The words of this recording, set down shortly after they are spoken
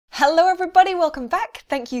Hello everybody, welcome back.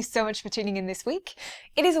 Thank you so much for tuning in this week.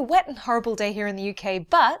 It is a wet and horrible day here in the UK,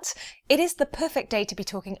 but it is the perfect day to be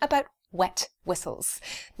talking about wet whistles.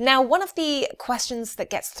 Now, one of the questions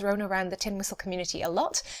that gets thrown around the tin whistle community a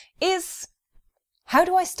lot is, how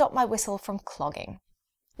do I stop my whistle from clogging?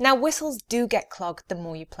 Now, whistles do get clogged the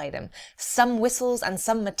more you play them. Some whistles and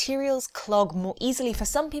some materials clog more easily for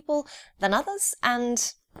some people than others,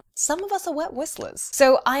 and some of us are wet whistlers.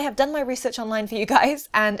 So I have done my research online for you guys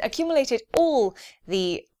and accumulated all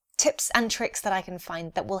the tips and tricks that I can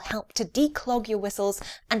find that will help to declog your whistles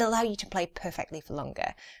and allow you to play perfectly for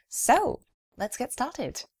longer. So let's get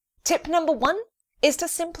started. Tip number 1 is to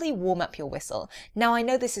simply warm up your whistle. Now, I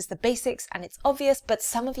know this is the basics and it's obvious, but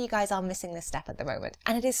some of you guys are missing this step at the moment,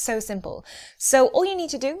 and it is so simple. So all you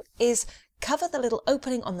need to do is cover the little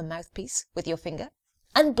opening on the mouthpiece with your finger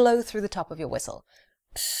and blow through the top of your whistle.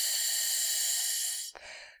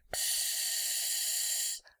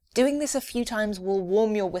 Doing this a few times will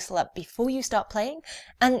warm your whistle up before you start playing,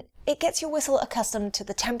 and it gets your whistle accustomed to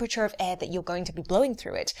the temperature of air that you're going to be blowing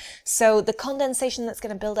through it. So the condensation that's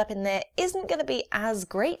going to build up in there isn't going to be as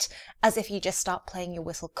great as if you just start playing your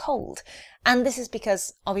whistle cold. And this is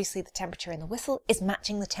because obviously the temperature in the whistle is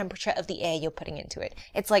matching the temperature of the air you're putting into it.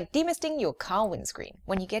 It's like demisting your car windscreen.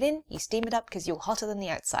 When you get in, you steam it up because you're hotter than the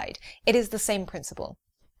outside. It is the same principle.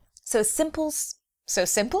 So simples. So a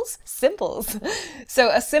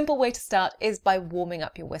simple way to start is by warming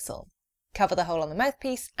up your whistle. Cover the hole on the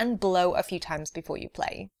mouthpiece and blow a few times before you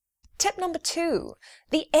play. Tip number 2,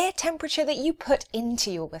 the air temperature that you put into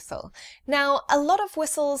your whistle. Now, a lot of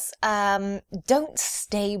whistles don't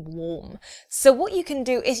stay warm. So what you can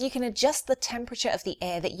do is you can adjust the temperature of the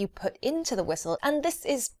air that you put into the whistle, and this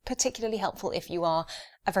is particularly helpful if you are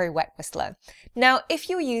a very wet whistler. Now, if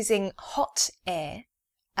you're using hot air,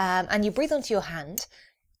 and you breathe onto your hand,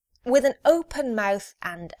 with an open mouth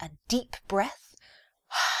and a deep breath,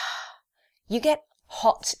 you get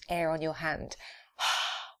hot air on your hand.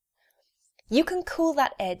 You can cool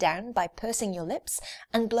that air down by pursing your lips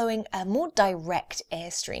and blowing a more direct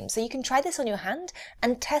airstream. So you can try this on your hand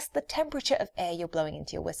and test the temperature of air you're blowing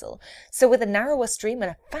into your whistle. So with a narrower stream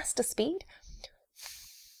and a faster speed,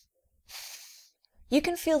 you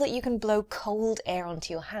can feel that you can blow cold air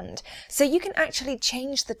onto your hand. So you can actually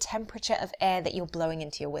change the temperature of air that you're blowing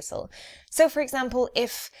into your whistle. So for example,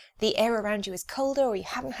 if the air around you is colder, or you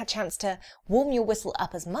haven't had a chance to warm your whistle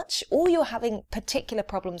up as much, or you're having particular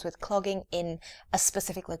problems with clogging in a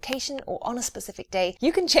specific location or on a specific day,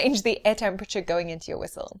 you can change the air temperature going into your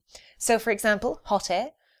whistle. So for example, hot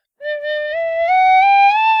air.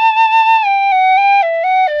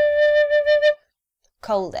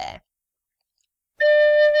 Cold air.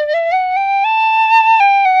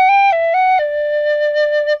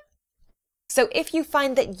 So if you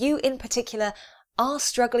find that you in particular are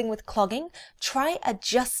struggling with clogging, try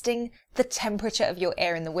adjusting the temperature of your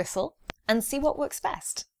air in the whistle and see what works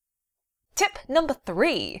best. Tip number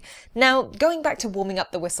 3. Now, going back to warming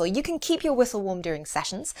up the whistle, you can keep your whistle warm during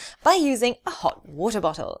sessions by using a hot water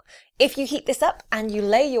bottle. If you heat this up and you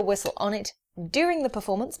lay your whistle on it during the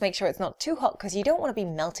performance, make sure it's not too hot because you don't want to be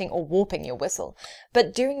melting or warping your whistle.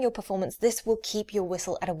 But during your performance, this will keep your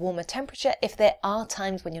whistle at a warmer temperature if there are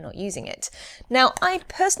times when you're not using it. Now, I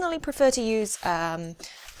personally prefer to use a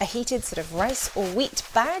heated sort of rice or wheat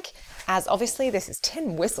bag, as obviously this is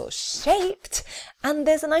tin whistle shaped, and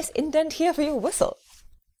there's a nice indent here for your whistle.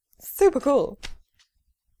 Super cool.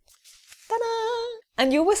 Ta-da!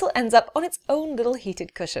 And your whistle ends up on its own little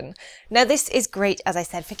heated cushion. Now this is great, as I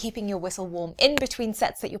said, for keeping your whistle warm in between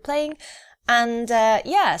sets that you're playing. And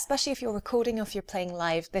yeah, especially if you're recording or if you're playing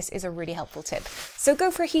live, this is a really helpful tip. So go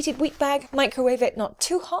for a heated wheat bag, microwave it not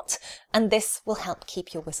too hot, and this will help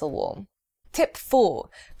keep your whistle warm. Tip 4.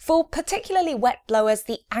 For particularly wet blowers,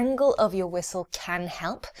 the angle of your whistle can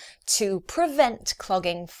help to prevent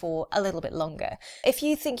clogging for a little bit longer. If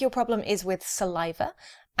you think your problem is with saliva,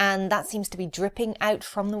 and that seems to be dripping out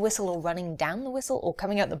from the whistle or running down the whistle or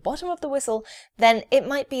coming out the bottom of the whistle, then it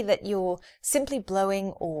might be that you're simply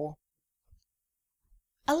blowing or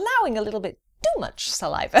allowing a little bit too much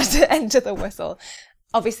saliva to enter the whistle.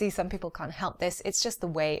 Obviously, some people can't help this. It's just the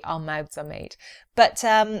way our mouths are made. But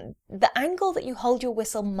the angle that you hold your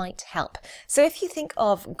whistle might help. So if you think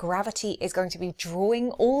of gravity is going to be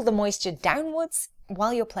drawing all the moisture downwards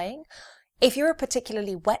while you're playing, if you're a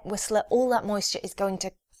particularly wet whistler, all that moisture is going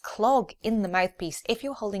to clog in the mouthpiece if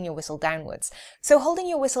you're holding your whistle downwards. So holding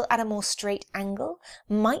your whistle at a more straight angle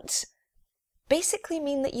might basically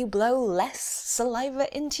mean that you blow less saliva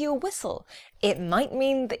into your whistle. It might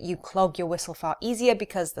mean that you clog your whistle far easier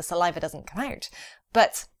because the saliva doesn't come out,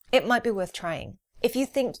 but it might be worth trying. If you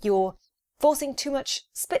think you're forcing too much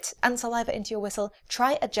spit and saliva into your whistle,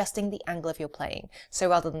 try adjusting the angle of your playing. So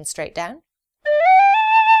rather than straight down,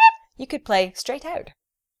 you could play straight out.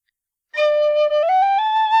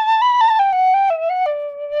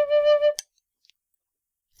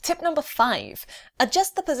 Tip number 5,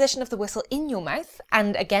 adjust the position of the whistle in your mouth,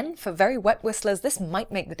 and again, for very wet whistlers, this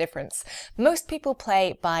might make the difference. Most people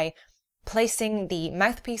play by placing the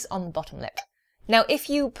mouthpiece on the bottom lip. Now, if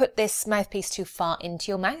you put this mouthpiece too far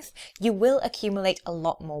into your mouth, you will accumulate a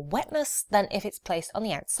lot more wetness than if it's placed on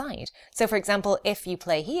the outside. So for example, if you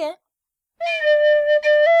play here,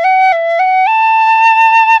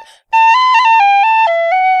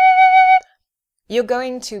 you're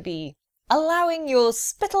going to be allowing your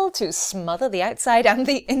spittle to smother the outside and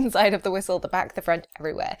the inside of the whistle, the back, the front,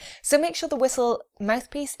 everywhere. So make sure the whistle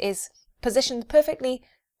mouthpiece is positioned perfectly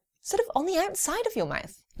sort of on the outside of your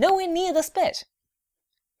mouth, nowhere near the spit.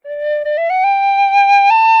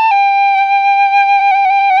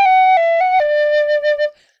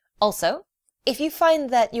 Also, if you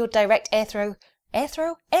find that your direct airflow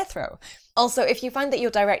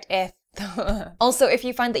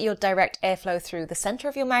through the center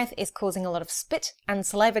of your mouth is causing a lot of spit and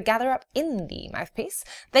saliva gather up in the mouthpiece,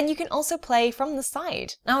 then you can also play from the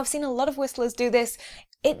side. Now, I've seen a lot of whistlers do this.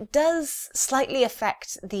 It does slightly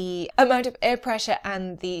affect the amount of air pressure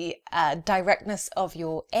and the directness of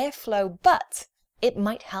your airflow, but it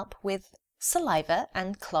might help with saliva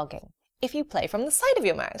and clogging if you play from the side of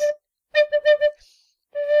your mouth.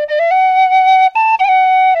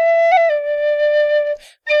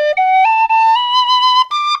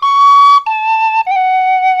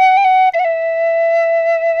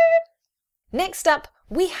 Next up,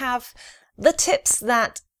 we have the tips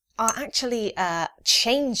that are actually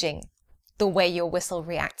changing the way your whistle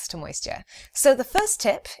reacts to moisture. So the first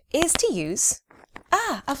tip is to use,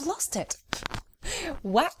 I've lost it,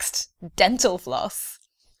 waxed dental floss.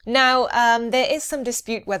 Now, there is some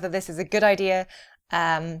dispute whether this is a good idea,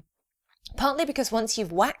 partly because once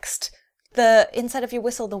you've waxed the inside of your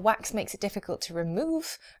whistle, the wax makes it difficult to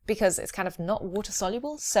remove because it's kind of not water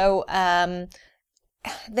soluble. So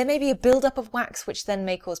there may be a buildup of wax, which then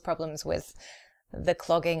may cause problems with the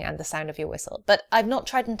clogging and the sound of your whistle. But I've not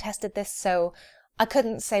tried and tested this, so I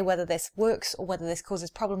couldn't say whether this works or whether this causes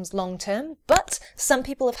problems long term, but some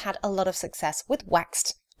people have had a lot of success with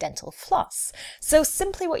waxed dental floss. So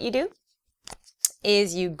simply what you do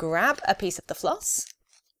is you grab a piece of the floss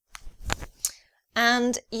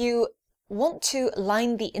and you want to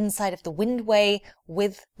line the inside of the windway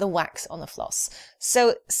with the wax on the floss.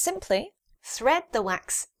 So simply thread the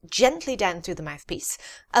wax gently down through the mouthpiece,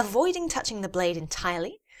 avoiding touching the blade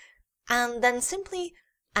entirely, and then simply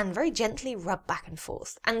and very gently rub back and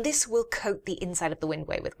forth, and this will coat the inside of the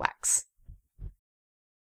windway with wax.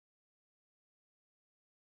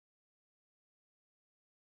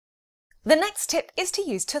 The next tip is to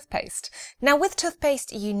use toothpaste. Now with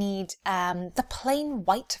toothpaste you need the plain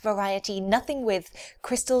white variety, nothing with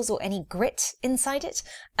crystals or any grit inside it,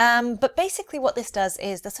 but basically what this does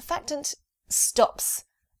is the surfactant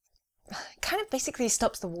basically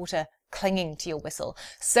stops the water clinging to your whistle.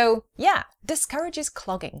 So yeah, discourages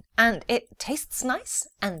clogging, and it tastes nice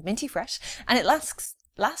and minty fresh, and it lasts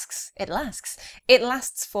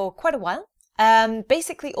for quite a while.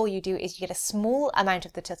 Basically all you do is you get a small amount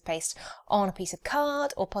of the toothpaste on a piece of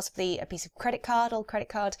card or possibly a piece of credit card,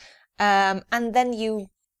 and then you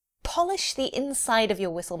polish the inside of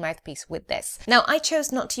your whistle mouthpiece with this. Now I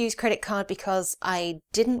chose not to use credit card because I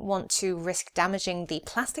didn't want to risk damaging the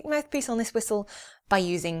plastic mouthpiece on this whistle by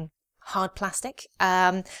using hard plastic,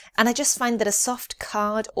 and I just find that a soft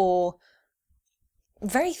card or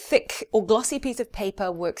very thick or glossy piece of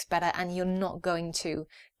paper works better, and you're not going to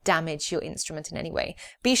damage your instrument in any way.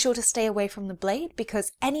 Be sure to stay away from the blade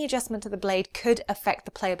because any adjustment to the blade could affect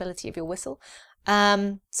the playability of your whistle.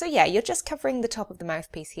 So yeah, you're just covering the top of the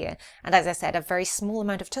mouthpiece here, and as I said, a very small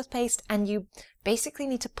amount of toothpaste, and you basically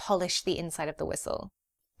need to polish the inside of the whistle.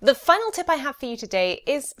 The final tip I have for you today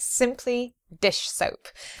is simply dish soap.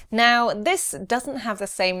 Now this doesn't have the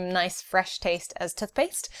same nice fresh taste as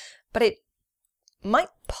toothpaste, but it might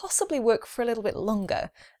possibly work for a little bit longer.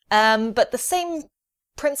 But the same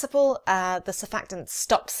principle, the surfactant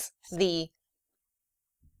stops the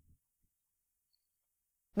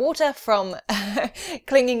water from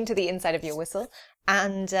clinging to the inside of your whistle,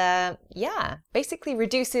 and yeah, basically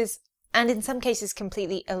reduces and in some cases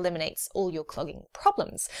completely eliminates all your clogging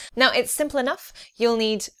problems. Now it's simple enough. You'll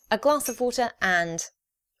need a glass of water and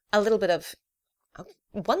a little bit of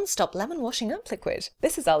One Stop Lemon Washing Up Liquid.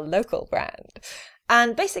 This is our local brand.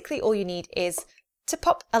 And basically all you need is to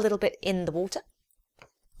pop a little bit in the water.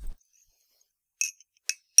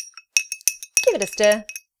 give it a stir,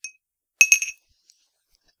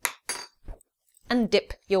 and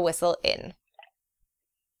dip your whistle in.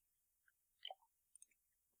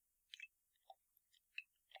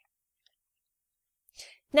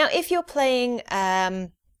 Now, if you're playing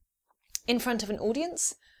in front of an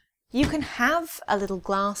audience, you can have a little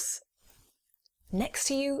glass next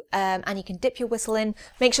to you and you can dip your whistle in.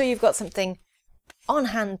 Make sure you've got something on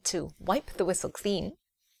hand to wipe the whistle clean.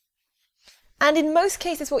 And in most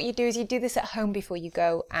cases what you do is you do this at home before you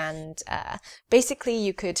go, and basically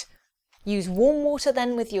you could use warm water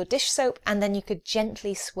then with your dish soap, and then you could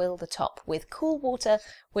gently swill the top with cool water,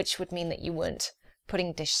 which would mean that you weren't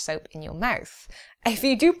putting dish soap in your mouth. If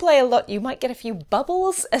you do play a lot, you might get a few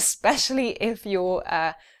bubbles, especially if your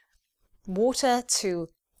water to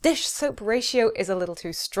dish soap ratio is a little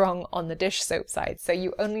too strong on the dish soap side. So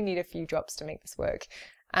you only need a few drops to make this work.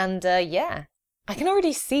 And yeah, I can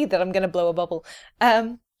already see that I'm going to blow a bubble.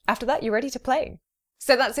 After that, you're ready to play.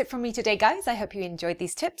 So that's it from me today, guys. I hope you enjoyed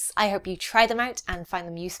these tips. I hope you try them out and find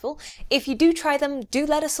them useful. If you do try them, do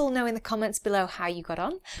let us all know in the comments below how you got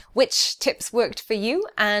on, which tips worked for you,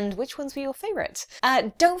 and which ones were your favourite.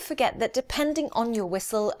 Don't forget that depending on your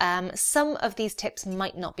whistle, some of these tips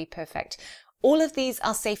might not be perfect. All of these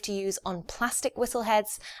are safe to use on plastic whistle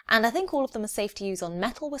heads, and I think all of them are safe to use on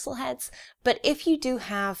metal whistle heads. But if you do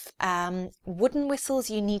have wooden whistles,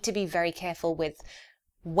 you need to be very careful with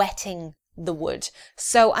wetting the wood.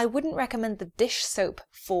 So I wouldn't recommend the dish soap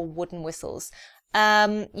for wooden whistles.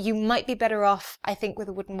 You might be better off, I think, with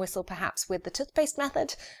a wooden whistle, perhaps with the toothpaste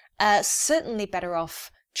method. Certainly better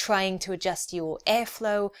off trying to adjust your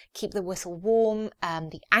airflow, keep the whistle warm,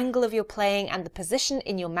 the angle of your playing, and the position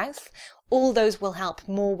in your mouth. All those will help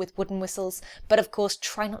more with wooden whistles, but of course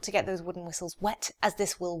try not to get those wooden whistles wet, as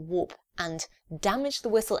this will warp and damage the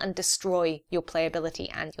whistle and destroy your playability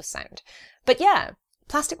and your sound. But yeah,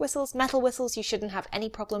 plastic whistles, metal whistles, you shouldn't have any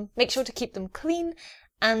problem. Make sure to keep them clean,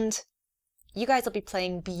 and you guys will be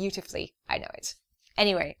playing beautifully, I know it.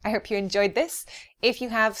 Anyway, I hope you enjoyed this. If you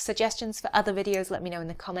have suggestions for other videos, let me know in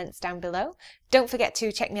the comments down below. Don't forget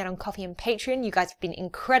to check me out on Ko-fi and Patreon. You guys have been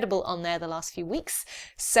incredible on there the last few weeks.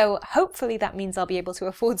 So hopefully that means I'll be able to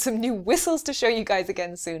afford some new whistles to show you guys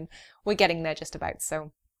again soon. We're getting there just about,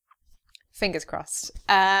 so fingers crossed.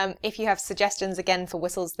 If you have suggestions again for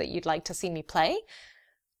whistles that you'd like to see me play,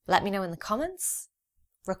 let me know in the comments,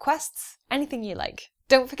 requests, anything you like.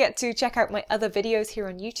 Don't forget to check out my other videos here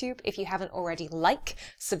on YouTube. If you haven't already, like,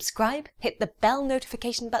 subscribe, hit the bell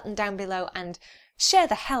notification button down below, and share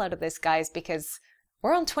the hell out of this, guys, because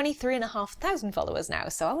we're on 23,500 followers now,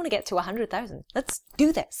 so I want to get to 100,000. Let's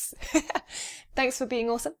do this. Thanks for being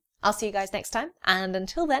awesome. I'll see you guys next time, and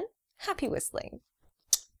until then, happy whistling.